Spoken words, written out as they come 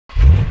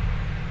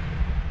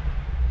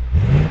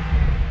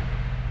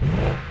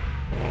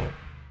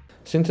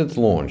Since its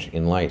launch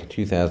in late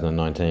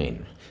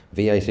 2019,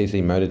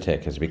 VACC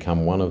MotorTech has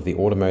become one of the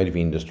automotive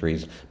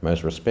industry's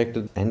most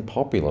respected and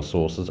popular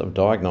sources of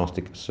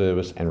diagnostic,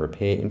 service and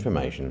repair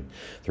information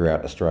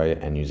throughout Australia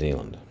and New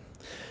Zealand.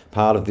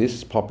 Part of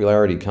this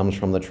popularity comes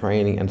from the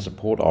training and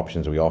support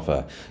options we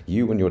offer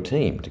you and your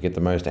team to get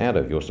the most out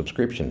of your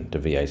subscription to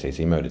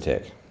VACC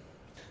MotorTech.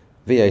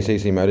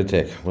 VACC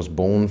MotorTech was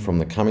born from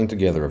the coming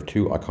together of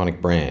two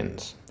iconic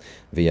brands,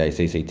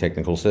 VACC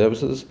Technical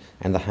Services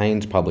and the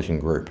Haynes Publishing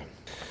Group.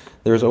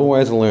 There is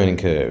always a learning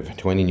curve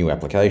to any new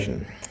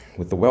application.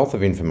 With the wealth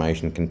of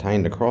information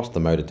contained across the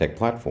MotorTech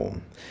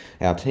platform,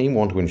 our team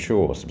want to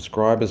ensure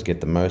subscribers get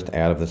the most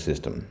out of the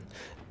system.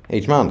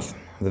 Each month,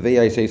 the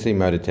VACC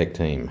MotorTech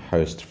team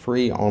hosts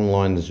free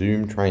online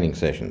Zoom training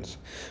sessions,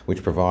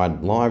 which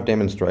provide live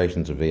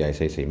demonstrations of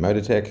VACC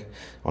MotorTech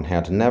on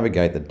how to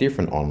navigate the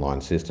different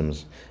online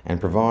systems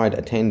and provide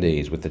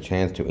attendees with the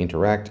chance to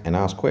interact and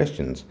ask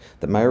questions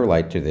that may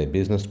relate to their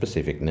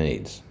business-specific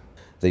needs.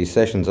 These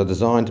sessions are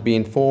designed to be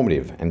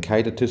informative and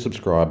cater to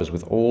subscribers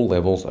with all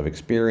levels of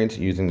experience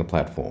using the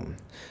platform,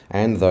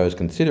 and those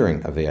considering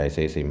a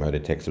VACC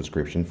MotorTech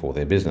subscription for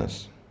their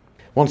business.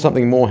 Want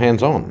something more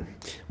hands-on?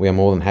 We are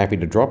more than happy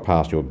to drop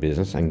past your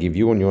business and give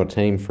you and your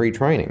team free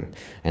training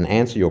and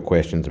answer your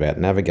questions about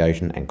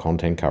navigation and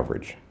content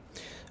coverage.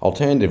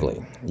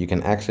 Alternatively, you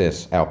can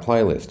access our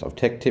playlist of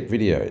tech tip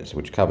videos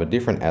which cover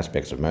different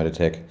aspects of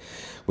MotorTech,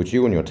 which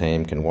you and your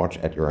team can watch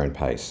at your own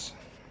pace.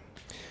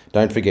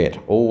 Don't forget,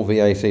 all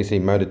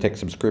VACC MotorTech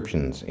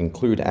subscriptions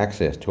include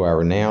access to our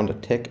renowned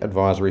tech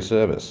advisory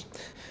service.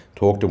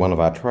 Talk to one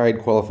of our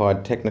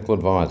trade-qualified technical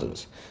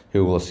advisors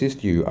who will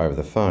assist you over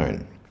the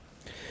phone.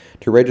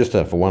 To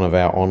register for one of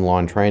our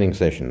online training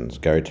sessions,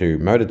 go to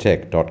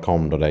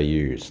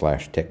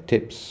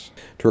motortech.com.au/techtips.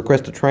 To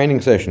request a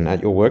training session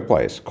at your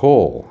workplace,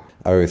 call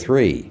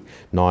 03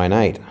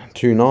 98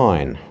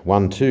 29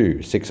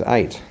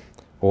 1268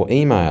 or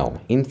email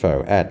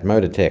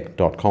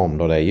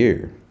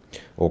info@motortech.com.au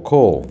or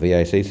call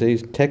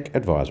VACC's Tech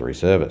Advisory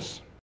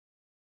Service.